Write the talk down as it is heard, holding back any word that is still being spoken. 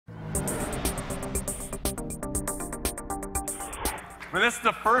I mean, this is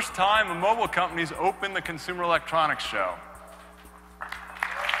the first time a mobile company's opened the Consumer Electronics Show.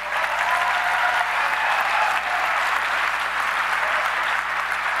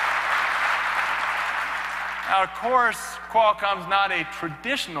 Now, of course, Qualcomm's not a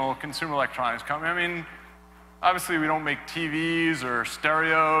traditional consumer electronics company. I mean, obviously, we don't make TVs or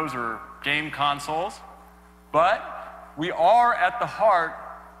stereos or game consoles, but we are at the heart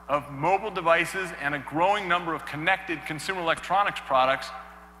of mobile devices and a growing number of connected consumer electronics products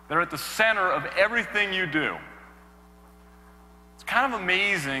that are at the center of everything you do. It's kind of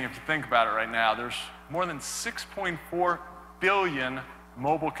amazing if you think about it right now. There's more than 6.4 billion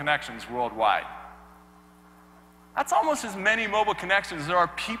mobile connections worldwide. That's almost as many mobile connections as there are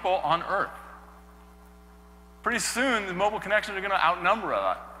people on Earth. Pretty soon, the mobile connections are going to outnumber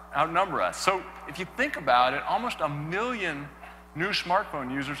us. So if you think about it, almost 1 million new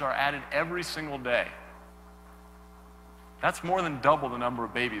smartphone users are added every single day. That's more than double the number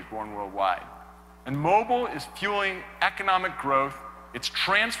of babies born worldwide. And mobile is fueling economic growth, it's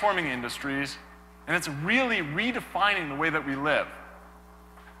transforming industries, and it's really redefining the way that we live.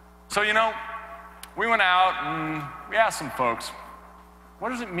 So, you know, we went out and we asked some folks, what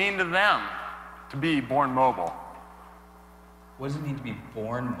does it mean to them to be born mobile? What does it mean to be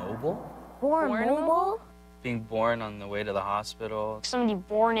born mobile? Born mobile? Being born on the way to the hospital. Somebody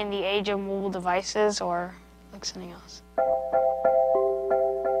born in the age of mobile devices or like something else.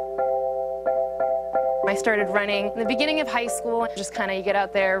 I started running in the beginning of high school. Just kind of, you get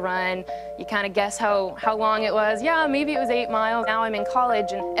out there, run, you kind of guess how long it was. Yeah, maybe it was 8 miles. Now I'm in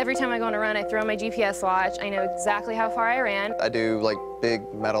college, and every time I go on a run, I throw my GPS watch. I know exactly how far I ran. I do like big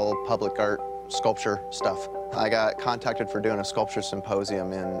metal public art sculpture stuff. I got contacted for doing a sculpture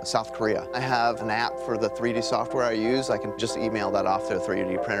symposium in South Korea. I have an app for the 3D software I use. I can just email that off to a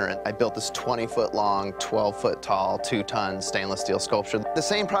 3D printer. And I built this 20-foot long, 12-foot tall, 2-ton stainless steel sculpture. The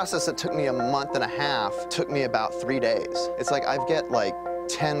same process that took me a month and a half took me about 3 days. It's like I've get like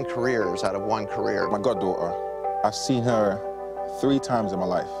 10 careers out of one career. My goddaughter, I've seen her 3 times in my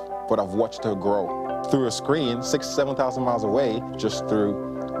life, but I've watched her grow through a screen 6,000 to 7,000 miles away just through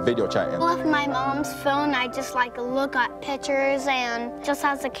video chatting. With my mom's phone, I just like look at pictures and just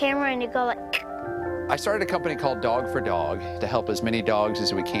has a camera and you go like. I started a company called Dog for Dog to help as many dogs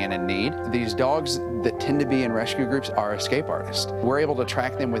as we can in need. These dogs that tend to be in rescue groups are escape artists. We're able to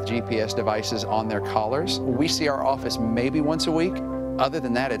track them with GPS devices on their collars. We see our office maybe once a week. Other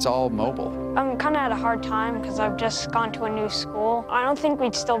than that, it's all mobile. I'm kind of at a hard time because I've just gone to a new school. I don't think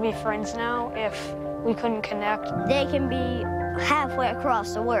we'd still be friends now if we couldn't connect. They can be halfway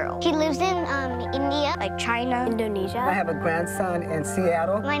across the world. He lives in India, like China, Indonesia. I have a grandson in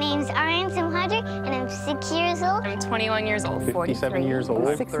Seattle. My name's Aryan Simhadri, and I'm 6 years old. I'm 21 years old. 57 years old.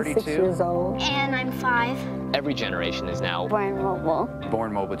 I'm 66 years old. And I'm 5. Every generation is now Born mobile.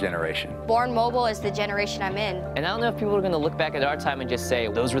 Born mobile generation. Born mobile is the generation I'm in. And I don't know if people are going to look back at our time and just say,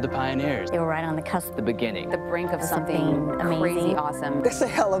 those were the pioneers. They were right on the cusp. The beginning. The brink of something crazy awesome. That's a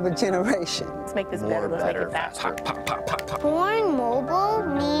hell of a generation. Let's make this better. Let's make it faster. Born mobile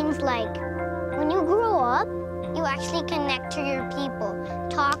means like when you grow up, you actually connect to your people,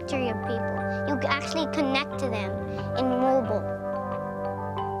 talk to your people. You actually connect to them in mobile.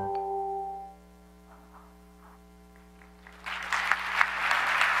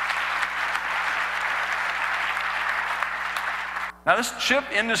 Now, this chip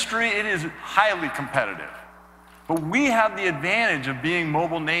industry, it is highly competitive. But we have the advantage of being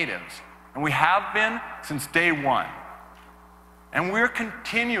mobile natives, and we have been since day one. And we're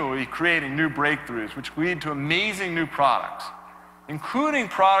continually creating new breakthroughs which lead to amazing new products, including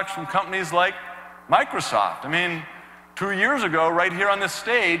products from companies like Microsoft. I mean, 2 years ago, right here on this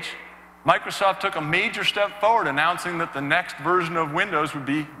stage, Microsoft took a major step forward announcing that the next version of Windows would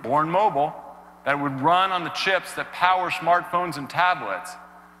be born mobile, that would run on the chips that power smartphones and tablets.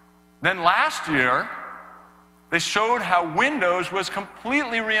 Then last year, they showed how Windows was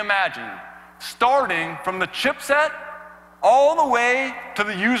completely reimagined, starting from the chipset all the way to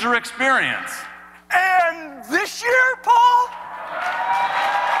the user experience. And this year, Paul?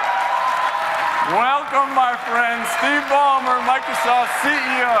 Welcome, my friend, Steve Ballmer, Microsoft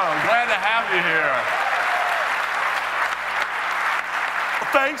CEO. Glad to have you here.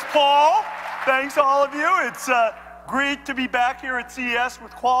 Thanks, Paul. Thanks, all of you. It's great to be back here at CES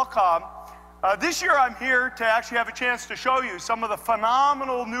with Qualcomm. This year, I'm here to actually have a chance to show you some of the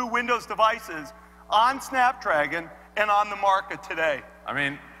phenomenal new Windows devices on Snapdragon and on the market today. I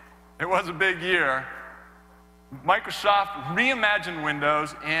mean, it was a big year. Microsoft reimagined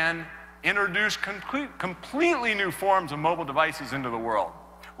Windows and introduced completely new forms of mobile devices into the world.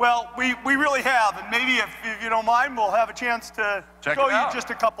 Well, we really have, and maybe if you don't mind, we'll have a chance to show you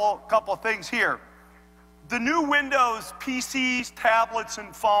just a couple things here. The new Windows PCs, tablets,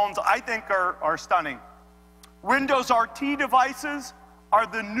 and phones, I think, are stunning. Windows RT devices are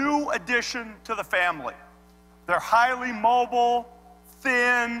the new addition to the family. They're highly mobile,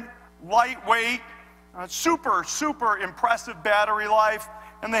 thin, lightweight, super impressive battery life,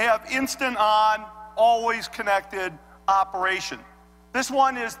 and they have instant on, always connected operation. This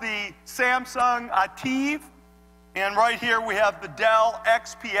one is the Samsung Ativ, and right here we have the Dell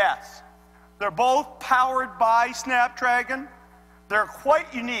XPS. They're both powered by Snapdragon. They're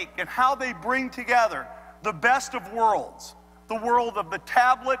quite unique in how they bring together the best of worlds. The world of the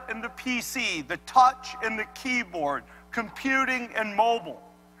tablet and the PC, the touch and the keyboard, computing and mobile,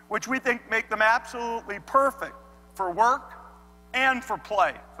 which we think make them absolutely perfect for work and for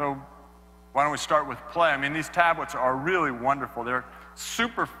play. So why don't we start with play? I mean, these tablets are really wonderful. They're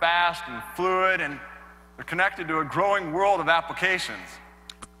super fast and fluid, and they're connected to a growing world of applications.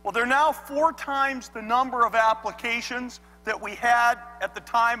 Well, they're now 4 times the number of applications that we had at the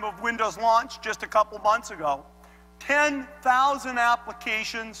time of Windows launch just a couple months ago. 10,000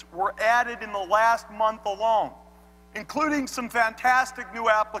 applications were added in the last month alone, including some fantastic new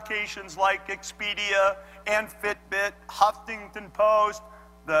applications like Expedia and Fitbit, Huffington Post,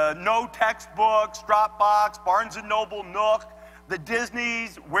 the No Textbooks, Dropbox, Barnes & Noble Nook, the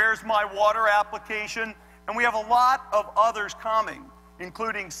Disney's Where's My Water application, and we have a lot of others coming,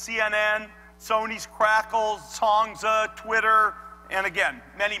 including CNN, Sony's Crackle, Songza, Twitter, and again,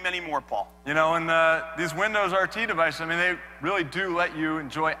 many, many more, Paul. You know, and these Windows RT devices, I mean, they really do let you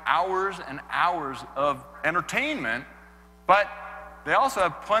enjoy hours and hours of entertainment, but they also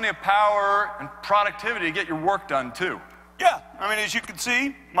have plenty of power and productivity to get your work done, too. Yeah, I mean, as you can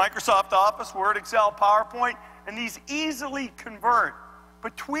see, Microsoft Office, Word, Excel, PowerPoint, and these easily convert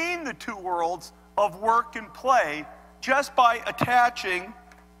between the two worlds of work and play just by attaching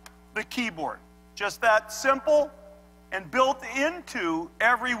the keyboard. Just that simple, and built into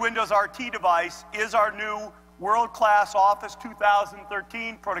every Windows RT device is our new world-class Office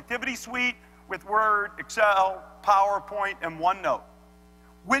 2013 productivity suite with Word, Excel, PowerPoint, and OneNote.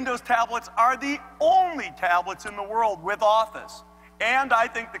 Windows tablets are the only tablets in the world with Office. And I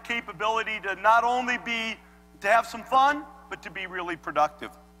think the capability to not only to have some fun, but to be really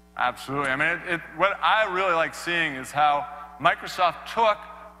productive. Absolutely. I mean, what I really like seeing is how Microsoft took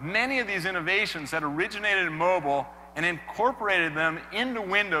many of these innovations that originated in mobile and incorporated them into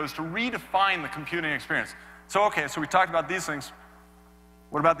Windows to redefine the computing experience. So, okay, so we talked about these things.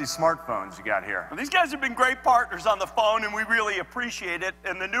 What about these smartphones you got here? Well, these guys have been great partners on the phone, and we really appreciate it.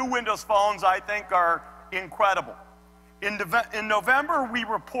 And the new Windows phones, I think, are incredible. In November, we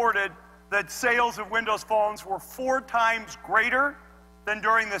reported that sales of Windows phones were 4 times greater than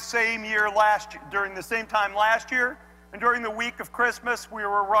during the same time last year. And during the week of Christmas, we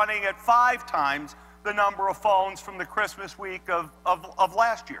were running at 5 times the number of phones from the Christmas week of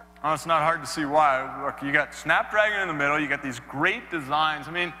last year. Oh, it's not hard to see why. Look, you got Snapdragon in the middle, you got these great designs.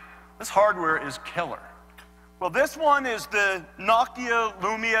 I mean, this hardware is killer. Well, this one is the Nokia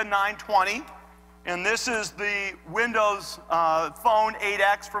Lumia 920, and this is the Windows Phone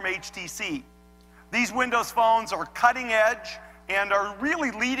 8X from HTC. These Windows phones are cutting edge and are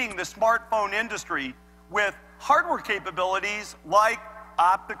really leading the smartphone industry with hardware capabilities like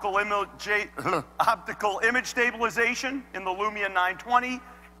optical image stabilization in the Lumia 920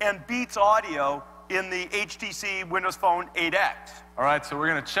 and Beats audio in the HTC Windows Phone 8X. All right, so we're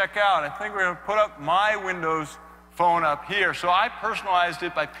going to check out. I think we're going to put up my Windows Phone up here. So I personalized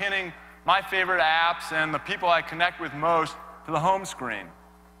it by pinning my favorite apps and the people I connect with most to the home screen.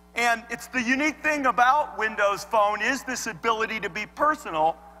 And it's the unique thing about Windows Phone is this ability to be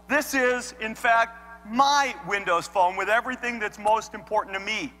personal. This is, in fact, my Windows Phone with everything that's most important to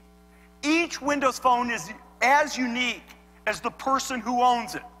me. Each Windows Phone is as unique as the person who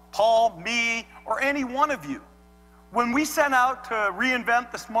owns it, Paul, me, or any one of you. When we set out to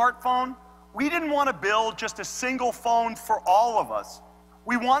reinvent the smartphone, we didn't want to build just a single phone for all of us.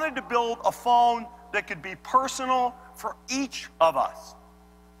 We wanted to build a phone that could be personal for each of us.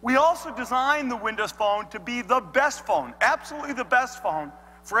 We also designed the Windows Phone to be the best phone, absolutely the best phone,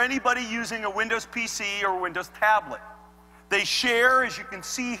 for anybody using a Windows PC or Windows tablet. They share, as you can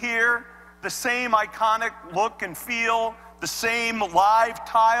see here, the same iconic look and feel, the same live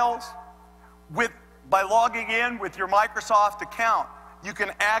tiles. By logging in with your Microsoft account, you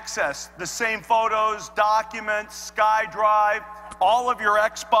can access the same photos, documents, SkyDrive, all of your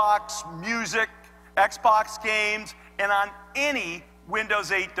Xbox music, Xbox games, and on any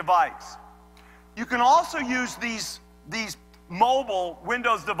Windows 8 device. You can also use these mobile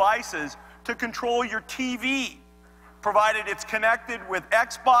Windows devices to control your TV, provided it's connected with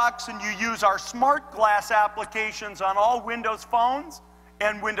Xbox and you use our smart glass applications on all Windows phones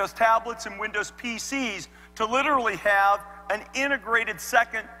and Windows tablets and Windows PCs to literally have an integrated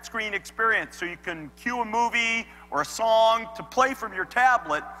second screen experience. So you can cue a movie or a song to play from your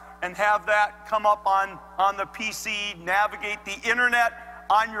tablet and have that come up on the PC, navigate the internet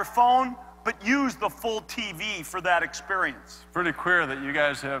on your phone, but use the full TV for that experience. Pretty clear that you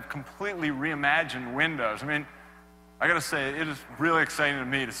guys have completely reimagined Windows. I mean, I gotta say, it is really exciting to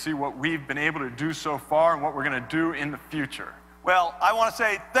me to see what we've been able to do so far and what we're gonna do in the future. Well, I want to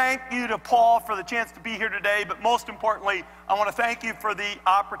say thank you to Paul for the chance to be here today, but most importantly, I want to thank you for the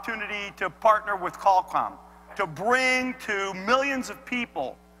opportunity to partner with Qualcomm, to bring to millions of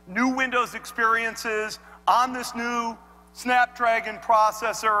people new Windows experiences on this new Snapdragon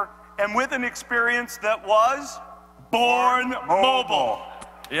processor, and with an experience that was born mobile.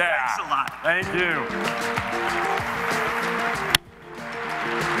 Yeah. Thanks a lot. Thank you.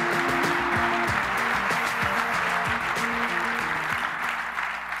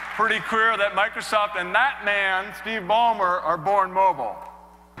 Pretty clear that Microsoft and that man, Steve Ballmer, are born mobile.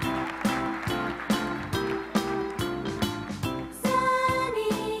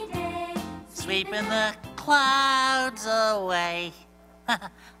 Sweeping the clouds away.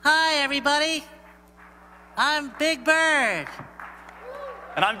 Hi, everybody. I'm Big Bird.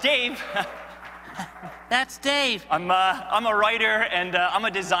 And I'm Dave. That's Dave. I'm a writer and I'm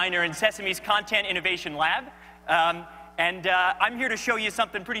a designer in Sesame's Content Innovation Lab. And I'm here to show you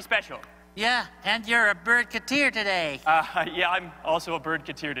something pretty special. Yeah, and you're a bird-keteer today. Yeah, I'm also a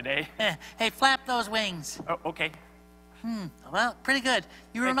bird-keteer today. Hey, flap those wings. Oh, okay. Well, pretty good.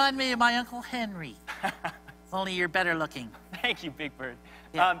 You remind me of my Uncle Henry. Only you're better looking. Thank you, Big Bird.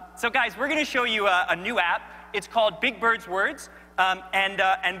 Yeah. So guys, we're gonna show you a new app. It's called Big Bird's Words.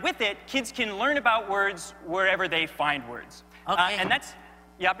 And with it, kids can learn about words wherever they find words. Okay. And that's,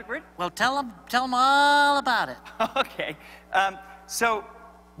 yeah, Big Bird? Well, tell them all about it. Okay. So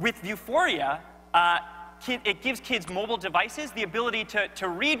with Vuforia, it gives kids mobile devices the ability to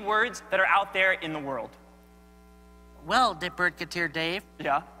read words that are out there in the world. Well, bird-keteer Dave.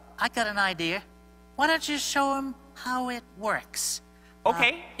 Yeah? I got an idea. Why don't you show them how it works?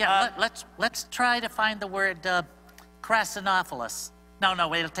 Okay. Let's try to find the word Crassinophilus. No,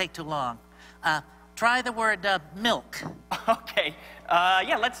 wait, it'll take too long. Try the word milk. Okay.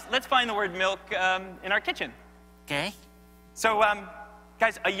 Yeah, let's find the word milk in our kitchen. Okay. So,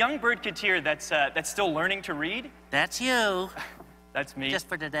 guys, a young bird-keteer that's still learning to read. That's you. That's me. Just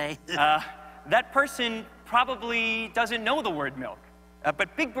for today. That person probably doesn't know the word milk,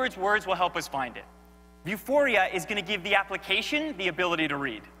 but Big Bird's Words will help us find it. Vuforia is going to give the application the ability to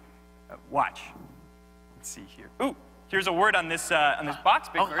read. Watch. Let's see here. Ooh, here's a word on this box,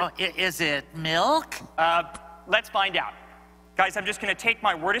 Big Bird. Is it milk? Let's find out. Guys, I'm just going to take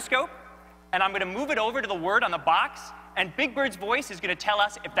my wordoscope, and I'm going to move it over to the word on the box, and Big Bird's voice is going to tell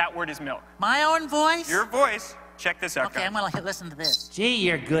us if that word is milk. My own voice? Your voice. Check this out, Okay, guys. I'm going to listen to this. Gee,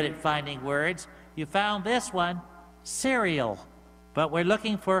 you're good at finding words. You found this one, cereal. But we're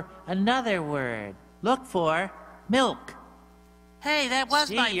looking for another word. Look for milk. Hey, that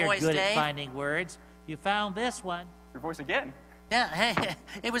was my voice, Dave. You're good at finding words. You found this one. Your voice again. Yeah, hey,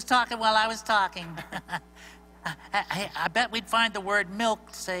 it was talking while I was talking. I bet we'd find the word milk,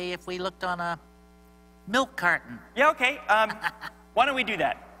 say, if we looked on a milk carton. Yeah, okay. Why don't we do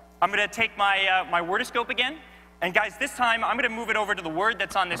that? I'm going to take my wordoscope again. And guys, this time, I'm going to move it over to the word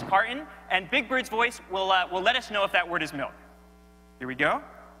that's on this carton, and Big Bird's voice will let us know if that word is milk. Here we go.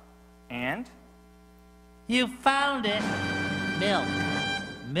 And? You found it. Milk.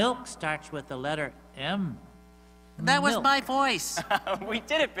 Milk starts with the letter M. That was my voice. We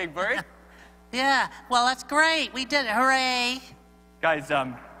did it, Big Bird. Yeah, well, that's great. We did it. Hooray. Guys,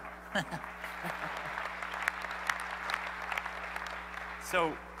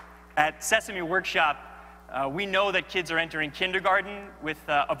 so at Sesame Workshop, we know that kids are entering kindergarten with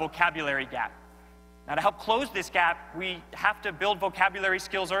a vocabulary gap. Now, to help close this gap, we have to build vocabulary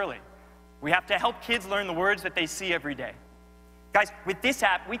skills early. We have to help kids learn the words that they see every day. Guys, with this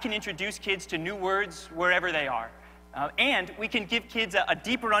app, we can introduce kids to new words wherever they are. And we can give kids a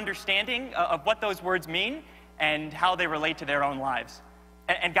deeper understanding of what those words mean and how they relate to their own lives.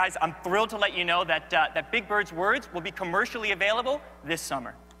 And guys, I'm thrilled to let you know that Big Bird's Words will be commercially available this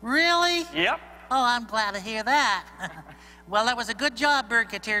summer. Really? Yep. Oh, I'm glad to hear that. Well, that was a good job,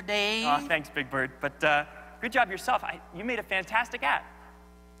 bird-keteer Dave. Oh, thanks, Big Bird. But good job yourself. You made a fantastic app.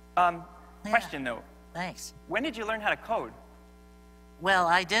 Question, though. Thanks. When did you learn how to code? Well,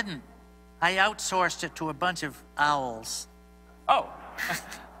 I didn't. I outsourced it to a bunch of owls. Oh,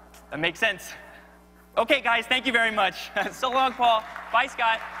 that makes sense. Okay, guys, thank you very much. So long, Paul. Bye,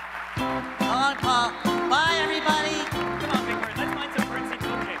 Scott. So long, Paul. Bye, everybody. Come on, Big Bird, let's find some birdseed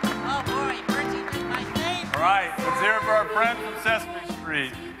milkshakes. Oh, boy, birdseed is my favorite. All right, let's hear it for our friend from Sesame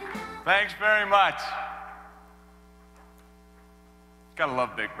Street. Thanks very much. Gotta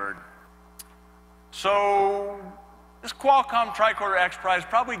love Big Bird. So, this Qualcomm Tricorder X Prize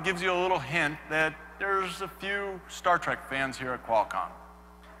probably gives you a little hint that there's a few Star Trek fans here at Qualcomm.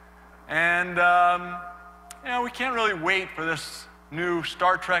 And, you know, we can't really wait for this new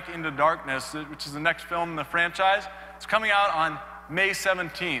Star Trek Into Darkness, which is the next film in the franchise. It's coming out on May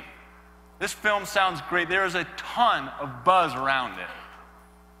 17th. This film sounds great. There is a ton of buzz around it.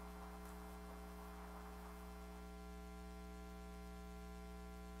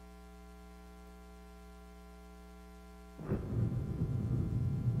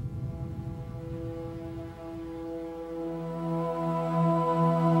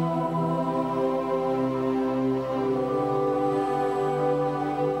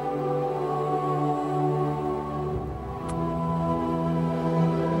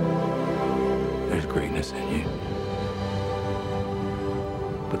 Greatness in you,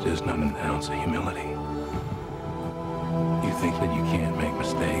 but there's not an ounce of humility. You think that you can't make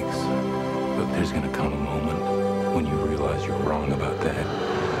mistakes, but there's gonna come a moment when you realize you're wrong about that,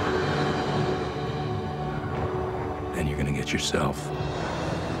 and you're gonna get yourself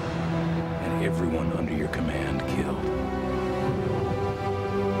and everyone under your command killed.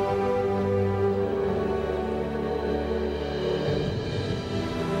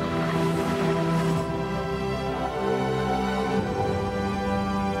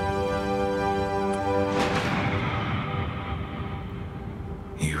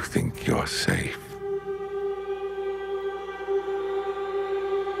 You're safe.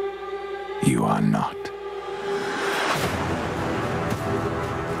 You are not.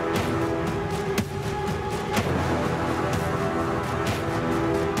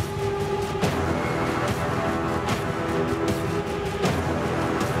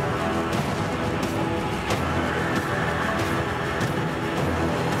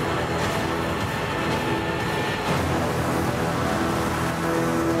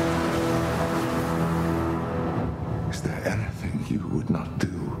 Is there anything you would not do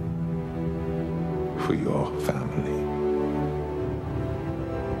for your family?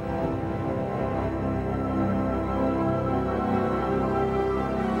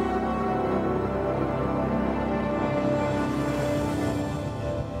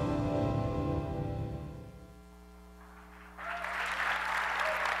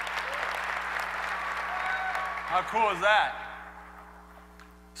 How cool is that?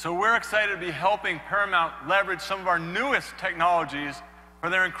 So we're excited to be helping Paramount leverage some of our newest technologies for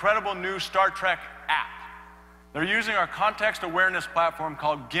their incredible new Star Trek app. They're using our context awareness platform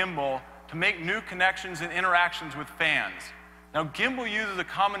called Gimbal to make new connections and interactions with fans. Now, Gimbal uses a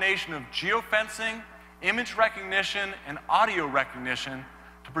combination of geofencing, image recognition, and audio recognition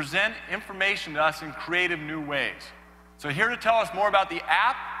to present information to us in creative new ways. So here to tell us more about the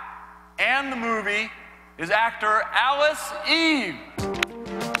app and the movie is actor Alice Eve.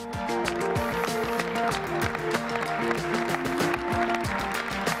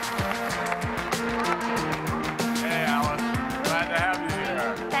 Hey, Alice. Glad to have you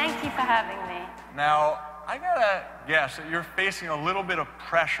here. Thank you for having me. Now, I gotta guess that you're facing a little bit of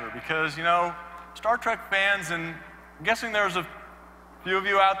pressure because, you know, Star Trek fans, and I'm guessing there's a few of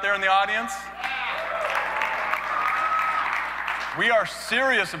you out there in the audience. We are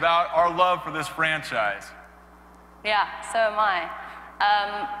serious about our love for this franchise. Yeah, so am I.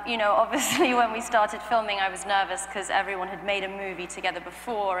 You know, obviously when we started filming, I was nervous because everyone had made a movie together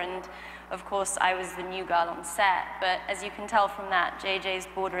before, and of course I was the new girl on set. But as you can tell from that, JJ's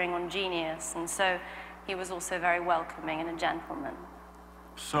bordering on genius, and so he was also very welcoming and a gentleman.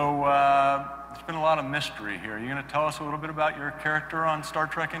 So, there's been a lot of mystery here. Are you going to tell us a little bit about your character on Star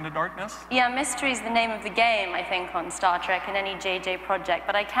Trek Into Darkness? Yeah, mystery is the name of the game, I think, on Star Trek and any JJ project.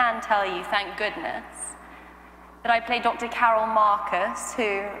 But I can tell you, thank goodness, that I play Dr. Carol Marcus,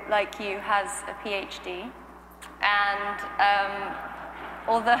 who, like you, has a PhD. And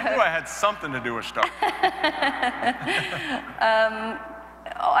although... I knew I had something to do with Star Trek.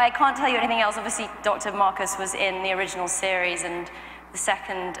 I can't tell you anything else. Obviously, Dr. Marcus was in the original series and the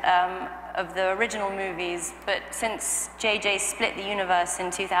second of the original movies, but since JJ split the universe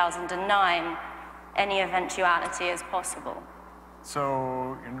in 2009, any eventuality is possible.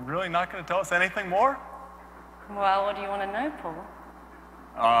 So, you're really not going to tell us anything more? Well, what do you want to know, Paul?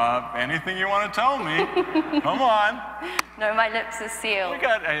 Anything you want to tell me. Come on. No, my lips are sealed. We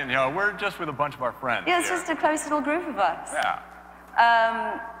got, you know, we're just with a bunch of our friends. Yeah, it's here. just a close little group of us. Yeah.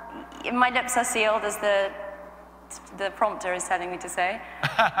 My lips are sealed, as the prompter is telling me to say.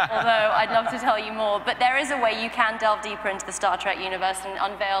 Although I'd love to tell you more. But there is a way you can delve deeper into the Star Trek universe and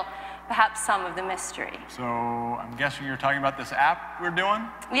unveil perhaps some of the mystery. So I'm guessing you're talking about this app we're doing?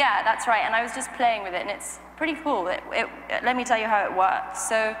 Yeah, that's right. And I was just playing with it, and it's pretty cool. Let me tell you how it works.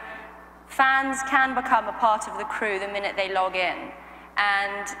 So fans can become a part of the crew the minute they log in,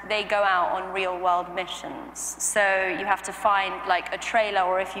 and they go out on real-world missions. So you have to find like a trailer,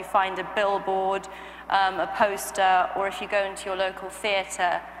 or if you find a billboard, a poster, or if you go into your local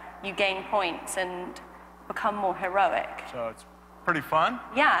theater, you gain points and become more heroic. So it's pretty fun?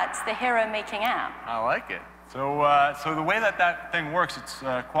 Yeah, it's the hero-making app. I like it. So the way that thing works, it's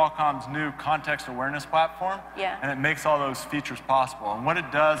Qualcomm's new context awareness platform. Yeah. And it makes all those features possible. And what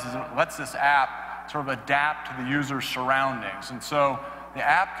it does is it lets this app sort of adapt to the user's surroundings. And so the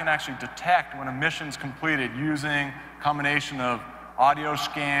app can actually detect when a mission's completed using a combination of audio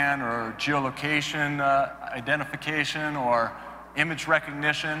scan or geolocation identification or image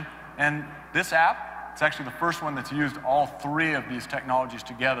recognition. And this app, it's actually the first one that's used all three of these technologies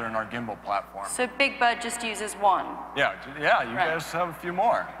together in our gimbal platform. So Big Bird just uses one? Yeah, you guys have a few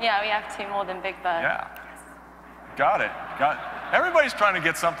more. Yeah, we have two more than Big Bird. Yeah. Got it. Everybody's trying to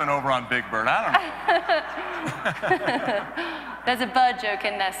get something over on Big Bird. I don't know. There's a bird joke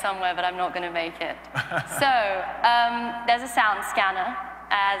in there somewhere, but I'm not going to make it. So there's a sound scanner,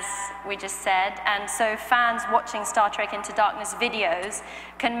 as we just said, and so fans watching Star Trek Into Darkness videos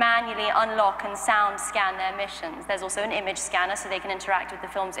can manually unlock and sound scan their missions. There's also an image scanner, so they can interact with the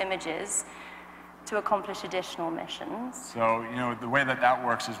film's images to accomplish additional missions. So, the way that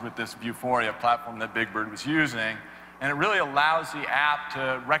works is with this Vuforia platform that Big Bird was using, and it really allows the app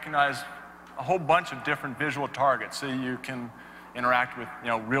to recognize a whole bunch of different visual targets. So you can interact with,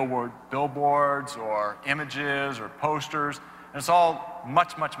 real-world billboards or images or posters. And it's all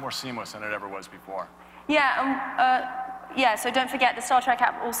much, much more seamless than it ever was before. Yeah, so don't forget the Star Trek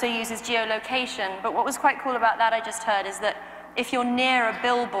app also uses geolocation. But what was quite cool about that I just heard is that if you're near a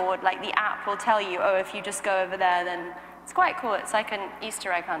billboard, like the app will tell you, oh, if you just go over there, then it's quite cool. It's like an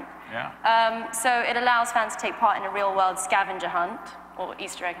Easter egg hunt. Yeah. So it allows fans to take part in a real-world scavenger hunt, or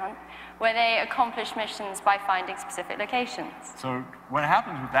Easter egg hunt, where they accomplish missions by finding specific locations. So what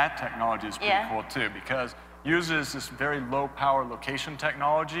happens with that technology is pretty cool, too, because uses this very low-power location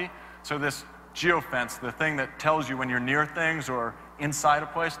technology. So this geofence, the thing that tells you when you're near things or inside a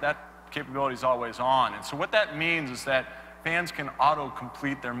place, that capability is always on. And so what that means is that fans can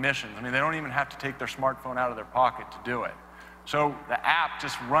auto-complete their missions. I mean, they don't even have to take their smartphone out of their pocket to do it. So the app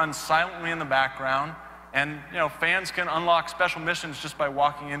just runs silently in the background, and fans can unlock special missions just by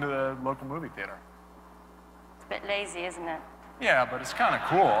walking into the local movie theater. It's a bit lazy, isn't it? Yeah, but it's kind of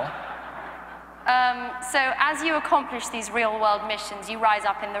cool. So as you accomplish these real-world missions, you rise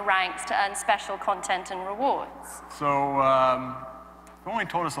up in the ranks to earn special content and rewards. So, you only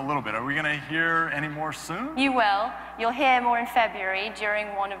told us a little bit. Are we going to hear any more soon? You will. You'll hear more in February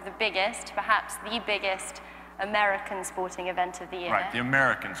during one of the biggest, perhaps the biggest, American sporting event of the year. Right, the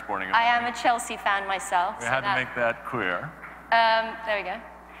American sporting event. I am a Chelsea fan myself. We had to make that clear. There we go.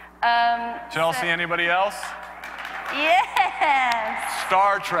 Chelsea, anybody else? Yes!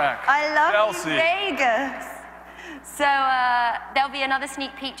 Star Trek. I love Chelsea. Vegas. So there'll be another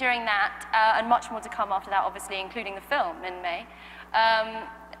sneak peek during that, and much more to come after that, obviously, including the film in May.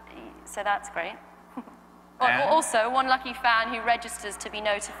 So that's great. Also, one lucky fan who registers to be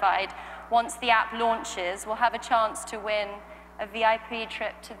notified once the app launches will have a chance to win a VIP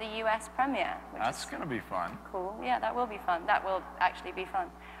trip to the US premiere. That's going to be fun. Cool. Yeah, that will be fun. That will actually be fun.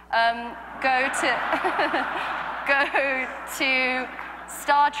 Go to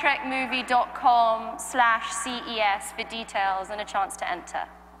StarTrekMovie.com/CES for details and a chance to enter.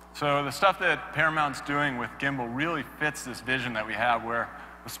 So the stuff that Paramount's doing with gimbal really fits this vision that we have, where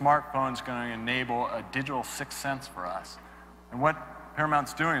the smartphone's going to enable a digital sixth sense for us. And what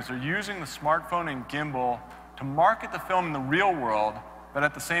Paramount's doing is they're using the smartphone and gimbal to market the film in the real world, but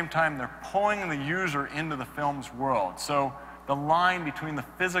at the same time they're pulling the user into the film's world. So the line between the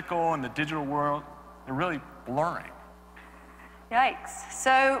physical and the digital world, they're really blurring. Yikes.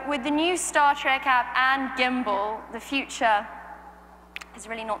 So with the new Star Trek app and gimbal, the future is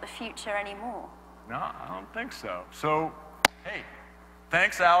really not the future anymore. No, I don't think so. So, hey,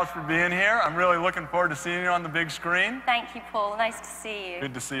 thanks, Alice, for being here. I'm really looking forward to seeing you on the big screen. Thank you, Paul. Nice to see you.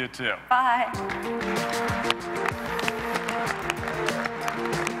 Good to see you, too. Bye.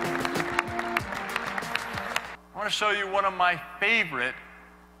 I want to show you one of my favorite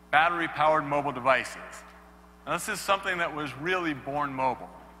battery-powered mobile devices. Now, this is something that was really born mobile.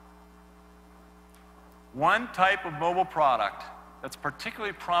 One type of mobile product that's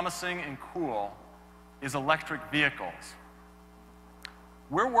particularly promising and cool is electric vehicles.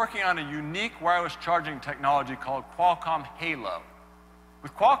 We're working on a unique wireless charging technology called Qualcomm Halo.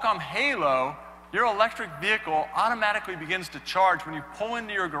 With Qualcomm Halo, your electric vehicle automatically begins to charge when you pull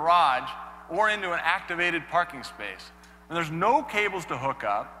into your garage or into an activated parking space. And there's no cables to hook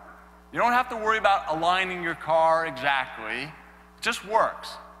up. You don't have to worry about aligning your car exactly. It just works.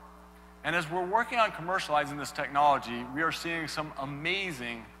 And as we're working on commercializing this technology, we are seeing some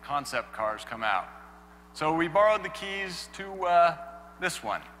amazing concept cars come out. So we borrowed the keys to this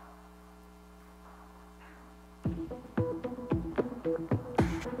one.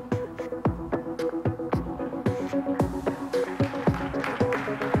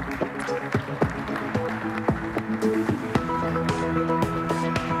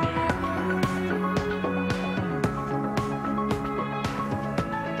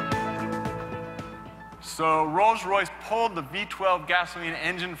 So Rolls-Royce pulled the V12 gasoline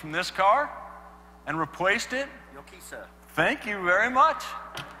engine from this car and replaced it, thank you very much,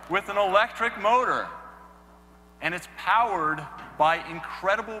 with an electric motor. And it's powered by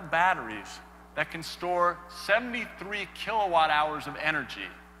incredible batteries that can store 73 kilowatt hours of energy.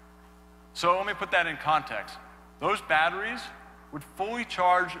 So let me put that in context. Those batteries would fully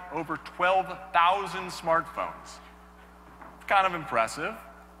charge over 12,000 smartphones. It's kind of impressive.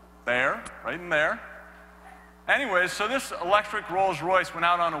 There, right in there. Anyways, so this electric Rolls-Royce went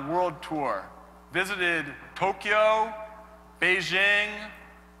out on a world tour, visited Tokyo, Beijing,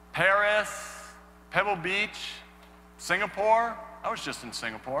 Paris, Pebble Beach, Singapore. I was just in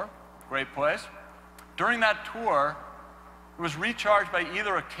Singapore, great place. During that tour, it was recharged by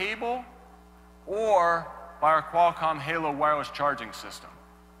either a cable or by our Qualcomm Halo wireless charging system.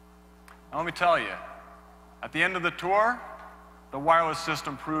 Now let me tell you, at the end of the tour, the wireless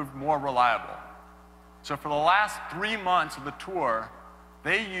system proved more reliable. So for the last 3 months of the tour,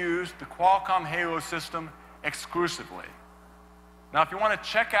 they used the Qualcomm Halo system exclusively. Now, if you want to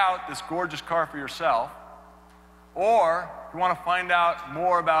check out this gorgeous car for yourself, or if you want to find out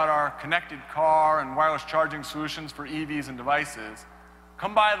more about our connected car and wireless charging solutions for EVs and devices,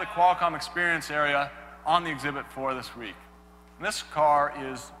 come by the Qualcomm Experience area on the exhibit floor this week. And this car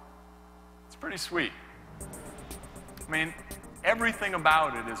it's pretty sweet. I mean, everything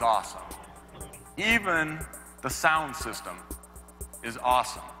about it is awesome. Even the sound system is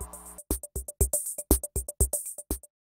awesome.